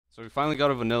So we finally got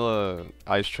a Vanilla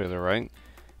Ice trailer, right?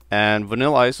 And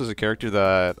Vanilla Ice was a character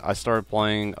that I started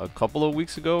playing a couple of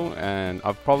weeks ago, and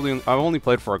I've only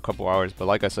played for a couple hours, but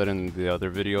like I said in the other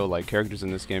video, like characters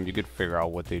in this game, you could figure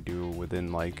out what they do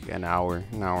within like an hour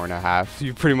and a half.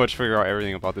 You pretty much figure out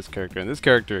everything about this character. And this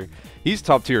character, he's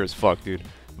top tier as fuck, dude.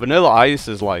 Vanilla Ice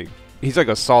is like, he's like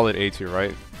a solid A tier,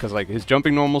 right? Because like his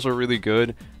jumping normals are really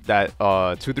good. That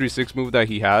 236 move that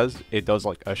he has, it does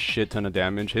like a shit ton of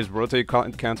damage. His rotate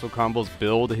cancel combos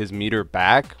build his meter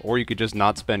back, or you could just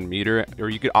not spend meter,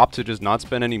 or you could opt to just not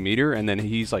spend any meter, and then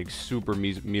he's like super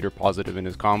meter positive in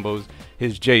his combos.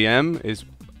 His JM is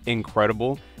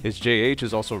incredible. His JH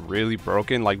is also really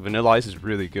broken. Like Vanilla Ice is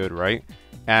really good, right?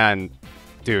 And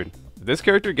dude, this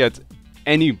character gets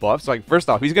any buffs. Like first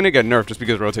off, he's gonna get nerfed just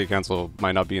because rotate cancel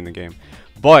might not be in the game,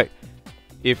 but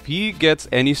if he gets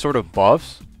any sort of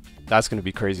buffs, that's gonna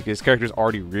be crazy. His character's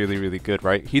already really good,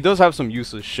 right? He does have some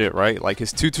useless shit, right? Like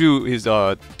his 2-2, his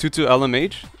 2-2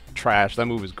 LMH, trash. That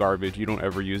move is garbage. You don't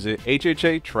ever use it.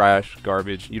 HHA, trash,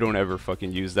 garbage. You don't ever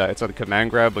fucking use that. It's a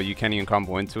command grab, but you can't even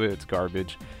combo into it. It's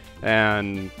garbage.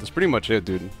 And that's pretty much it,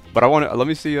 dude. But I want to let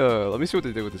me see what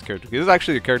they did with this character. This is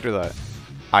actually a character that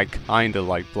I kind of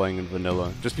like playing in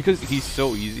vanilla, just because he's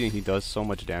so easy and he does so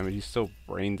much damage. He's so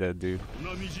brain dead, dude.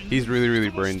 He's really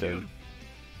brain dead.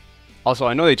 Also,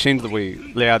 I know they changed the way,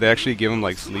 yeah, they actually give him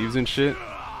like sleeves and shit.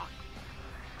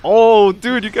 Oh,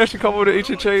 dude, you can actually combo to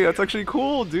HHA. That's actually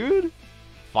cool, dude.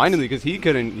 Finally, because he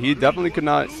definitely could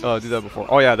not do that before.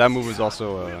 Oh yeah, that move was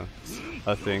also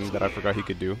a thing that I forgot he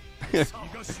could do.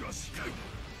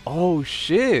 Oh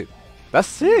shit, that's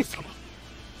sick.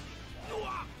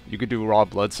 You could do raw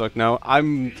bloodsuck now.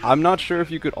 I'm not sure if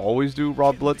you could always do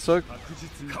raw bloodsuck.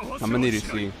 I'm gonna need to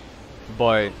see.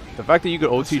 But the fact that you could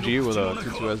OTG with a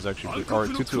 2-2S is actually or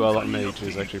 2-2 LMH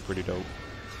is actually pretty dope.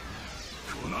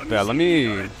 But yeah,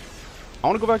 I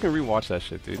want to go back and rewatch that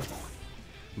shit, dude.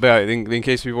 But yeah, in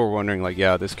case people were wondering, like,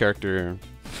 yeah, this character,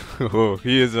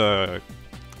 he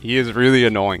is really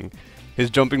annoying. His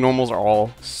jumping normals are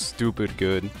all stupid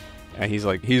good, and he's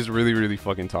really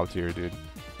fucking top tier, dude.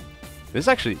 This is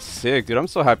actually sick, dude. I'm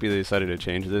so happy they decided to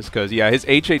change this, because yeah, his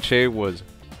HHA was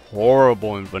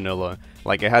horrible in vanilla.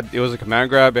 Like it was a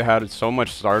command grab, it had so much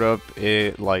startup,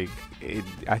 I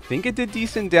think it did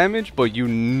decent damage, but you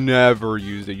never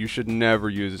used it. You should never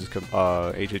use this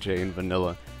HHA in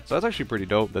vanilla. So that's actually pretty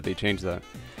dope that they changed that.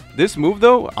 This move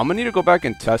though, I'm gonna need to go back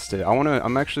and test it. I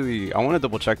wanna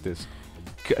double check this.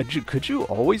 Could you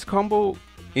always combo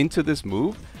into this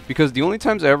move? Because the only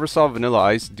times I ever saw Vanilla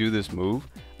Ice do this move,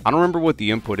 I don't remember what the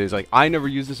input is. Like I never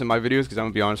used this in my videos because I'm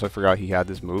gonna be honest, I forgot he had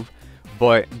this move.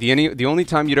 But the only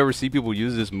time you'd ever see people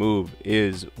use this move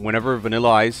is whenever Vanilla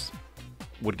Ice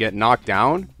would get knocked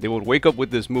down, they would wake up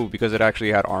with this move because it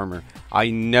actually had armor.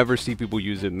 I never see people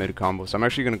use it mid combo, so I'm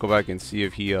actually gonna go back and see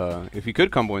if he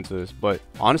could combo into this. But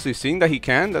honestly, seeing that he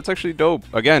can, that's actually dope.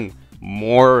 Again,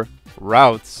 more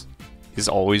routes is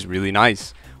always really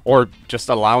nice. Or just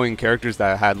allowing characters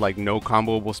that had like no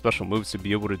comboable special moves to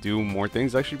be able to do more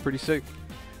things is actually pretty sick.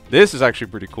 This is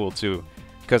actually pretty cool too,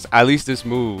 because at least this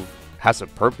move has a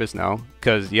purpose now.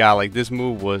 Because yeah, like this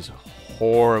move was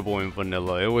horrible in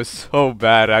vanilla. It was so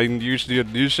bad. You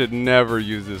should never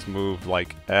use this move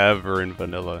like ever in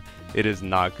vanilla. It is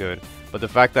not good. But the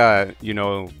fact that you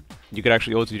could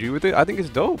actually OTG with it, I think it's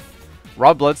dope.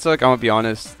 Raw bloodsuck, I'm gonna be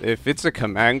honest, if it's a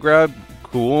command grab,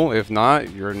 cool. If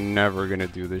not, you're never gonna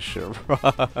do this shit.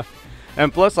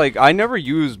 And plus, like, I never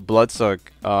use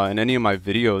bloodsuck in any of my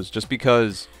videos just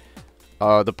because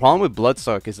the problem with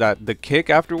bloodsuck is that the kick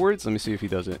afterwards, let me see if he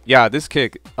does it. Yeah, this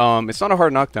kick, it's not a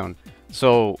hard knockdown.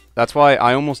 So that's why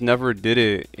I almost never did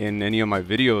it in any of my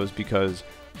videos, because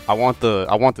I want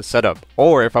the setup.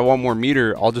 Or if I want more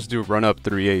meter, I'll just do run up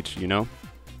 3H, you know?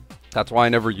 That's why I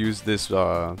never use this,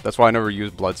 that's why I never use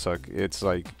bloodsuck. It's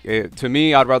like, to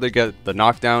me, I'd rather get the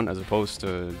knockdown as opposed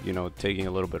to, taking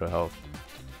a little bit of health.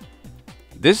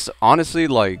 This, honestly,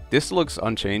 like, this looks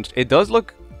unchanged. It does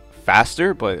look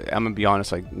faster, but I'm gonna be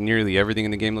honest, like, nearly everything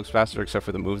in the game looks faster except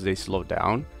for the moves they slow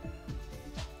down.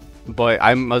 But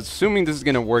I'm assuming this is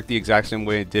gonna work the exact same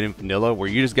way it did in vanilla, where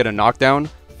you just get a knockdown,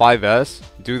 5S,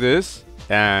 do this,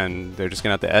 and they're just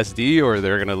gonna have to SD, or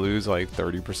they're gonna lose like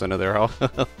 30% of their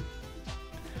health.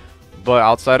 But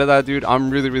outside of that, dude, I'm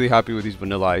really happy with these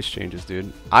Vanilla Ice changes,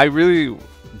 dude. I really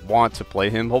want to play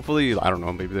him. Hopefully, I don't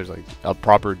know, maybe there's like a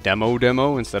proper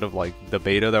demo instead of like the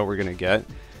beta that we're gonna get.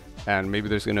 And maybe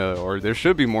there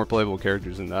should be more playable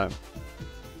characters in that.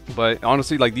 But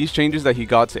honestly, like these changes that he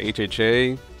got to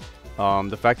HHA,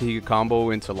 the fact that he could combo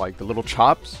into like the little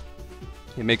chops,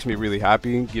 It makes me really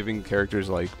happy, giving characters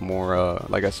like more,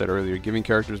 like I said earlier, giving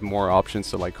characters more options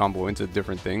to like combo into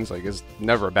different things. Like it's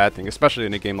never a bad thing, especially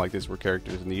in a game like this where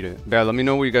characters need it. Yeah, let me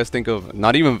know what you guys think of,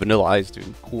 not even Vanilla Ice,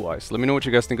 dude, Cool Ice. Let me know what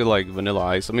you guys think of like Vanilla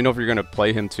Ice. Let me know if you're gonna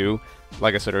play him too.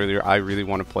 Like I said earlier, I really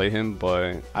want to play him,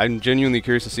 but I'm genuinely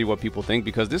curious to see what people think,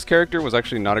 because this character was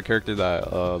actually not a character that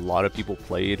a lot of people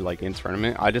played like in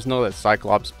tournament. I just know that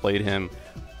Cyclops played him.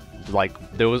 Like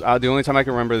there was the only time I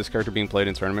can remember this character being played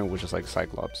in tournament was just like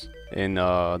Cyclops in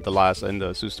the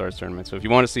Superstars tournament. So if you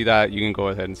want to see that, you can go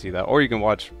ahead and see that, or you can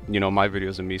watch, you know, my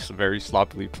videos of me very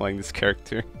sloppily playing this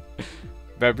character.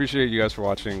 But I appreciate you guys for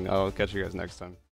watching. I'll catch you guys next time.